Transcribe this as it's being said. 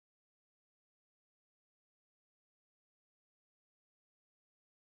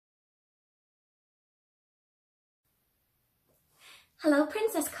Hello,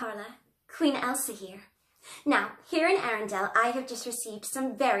 Princess Karla. Queen Elsa here. Now, here in Arendelle, I have just received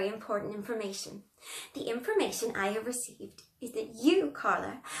some very important information. The information I have received is that you,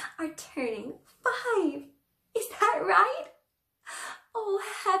 Karla, are turning 5. Is that right? Oh,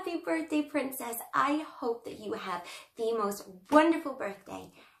 happy birthday, Princess. I hope that you have the most wonderful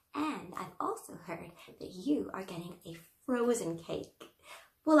birthday. And I've also heard that you are getting a frozen cake.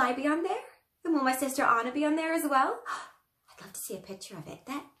 Will I be on there? And will my sister Anna be on there as well? I'd love to see a picture of it.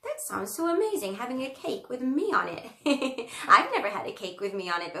 That sounds so amazing, having a cake with me on it. I've never had a cake with me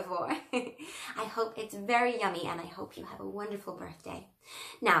on it before. I hope it's very yummy and I hope you have a wonderful birthday.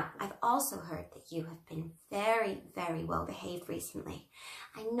 Now, I've also heard that you have been very, very well behaved recently.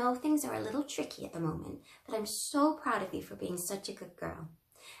 I know things are a little tricky at the moment, but I'm so proud of you for being such a good girl.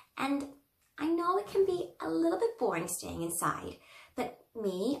 And I know it can be a little bit boring staying inside, but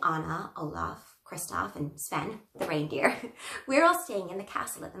me, Anna, Olaf, Kristoff, and Sven, the reindeer, we're all staying in the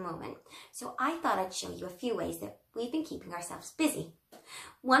castle at the moment. So I thought I'd show you a few ways that we've been keeping ourselves busy.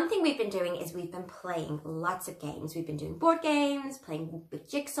 One thing we've been doing is we've been playing lots of games. We've been doing board games, playing with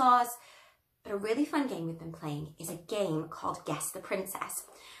jigsaws, but a really fun game we've been playing is a game called Guess the Princess.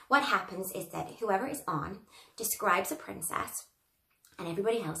 What happens is that whoever is on describes a princess and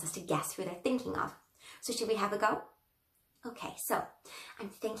everybody else has to guess who they're thinking of. So should we have a go? Okay, so I'm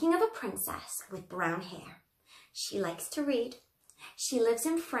thinking of a princess with brown hair. She likes to read. She lives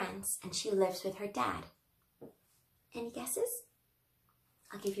in France and she lives with her dad. Any guesses?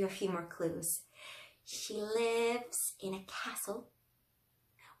 I'll give you a few more clues. She lives in a castle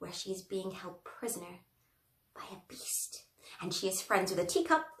where she's being held prisoner by a beast. And she is friends with a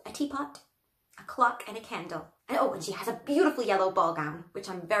teacup, a teapot, a clock, and a candle. And she has a beautiful yellow ball gown, which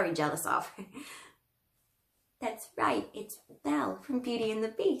I'm very jealous of. That's right, it's Belle from Beauty and the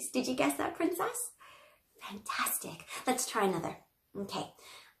Beast. Did you guess that, princess? Fantastic. Let's try another. Okay,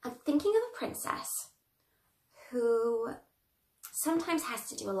 I'm thinking of a princess who sometimes has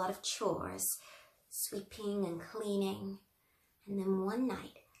to do a lot of chores, sweeping and cleaning. And then one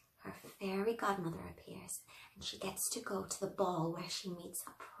night, her fairy godmother appears and she gets to go to the ball where she meets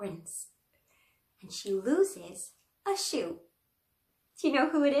a prince. And she loses a shoe. Do you know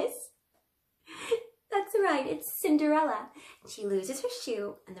who it is? That's right, it's Cinderella. She loses her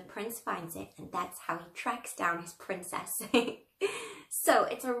shoe and the prince finds it and that's how he tracks down his princess. So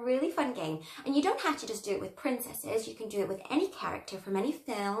it's a really fun game and you don't have to just do it with princesses. You can do it with any character from any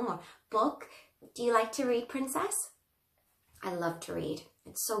film or book. Do you like to read, princess? I love to read.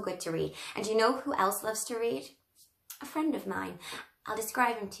 It's so good to read. And do you know who else loves to read? A friend of mine. I'll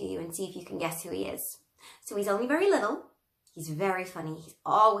describe him to you and see if you can guess who he is. So he's only very little. He's very funny. He's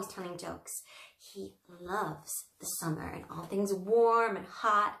always telling jokes. He loves the summer and all things warm and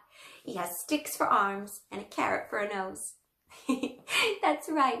hot. He has sticks for arms and a carrot for a nose. That's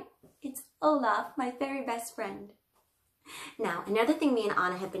right. It's Olaf, my very best friend. Now, another thing me and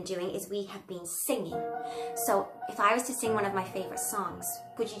Anna have been doing is we have been singing. So if I was to sing one of my favorite songs,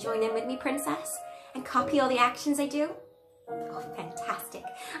 would you join in with me, princess? And copy all the actions I do? Oh, fantastic.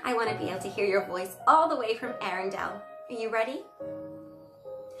 I want to be able to hear your voice all the way from Arendelle. Are you ready?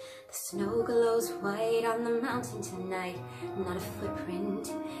 The snow glows white on the mountain tonight, not a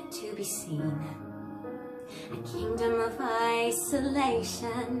footprint to be seen. A kingdom of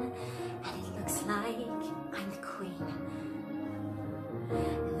isolation, and it looks like I'm the queen.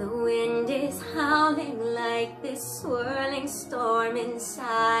 The wind is howling like this swirling storm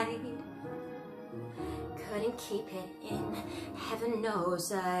inside. Couldn't keep it in, heaven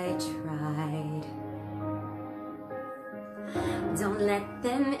knows I tried. Don't let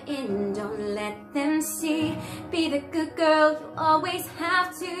them in, don't let them see. Be the good girl you always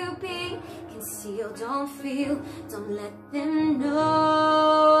have to be. Conceal, don't feel, don't let them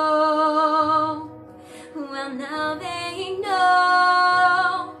know. Well, now they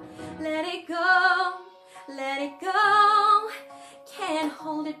know. Let it go, let it go. Can't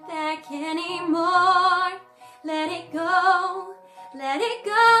hold it back anymore. Let it go, let it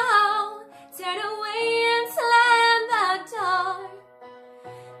go. Turn away and slam the door.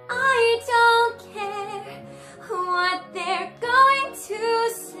 I don't care what they're going to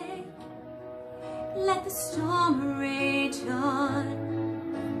say. Let the storm rage on.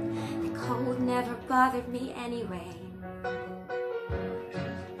 The cold never bothered me anyway.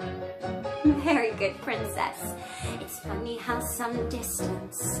 Very good, princess. It's funny how some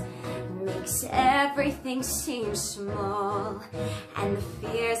distance makes everything seem small, and the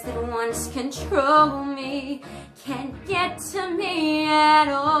fears that once control me can't get to me at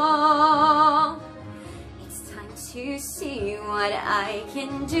all. It's time to see what I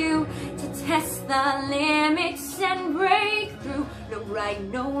can do to test the limits and break through. No right,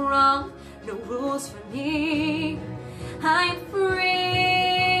 no wrong, no rules for me. I'm free.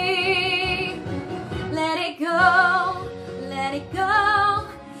 Let it go, let it go.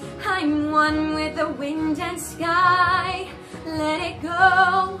 I'm one with the wind and sky. Let it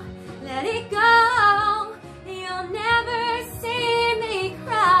go, let it go. You'll never see me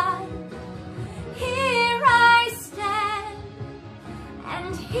cry. Here I stand,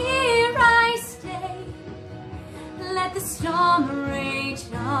 and here I stay. Let the storm rage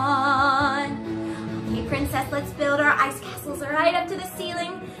on. Okay, princess, let's build our ice castles right up to the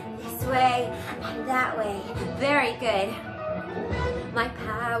ceiling. This way and that way. Very good. My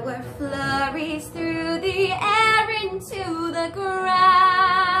power flurries through the air into the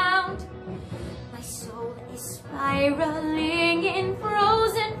ground. My soul is spiraling in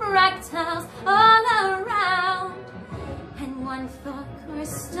frozen fractals all around. And one thought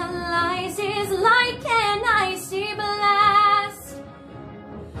crystallizes like an icy blast.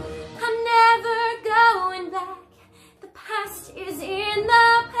 I'm never going back. The past is in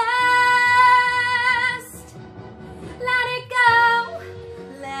the past. Let it go,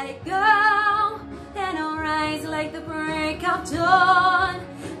 let it go. Then I'll rise like the break of dawn.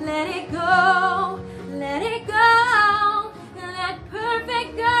 Let it go, let it go. That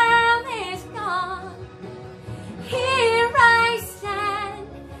perfect girl is gone. Here I stand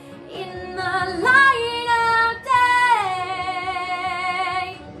in the light of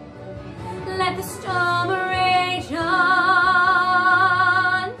day. Let the storm rage on.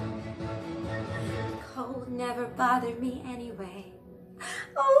 The cold never bothered me anyway.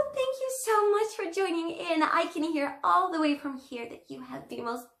 Oh, thank you so much for joining in. I can hear all the way from here that you have the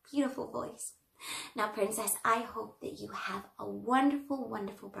most beautiful voice. Now, princess, I hope that you have a wonderful,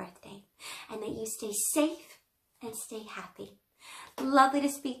 wonderful birthday and that you stay safe and stay happy. Lovely to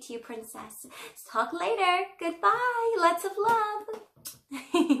speak to you, princess. Talk later. Goodbye. Lots of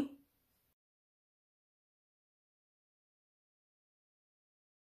love.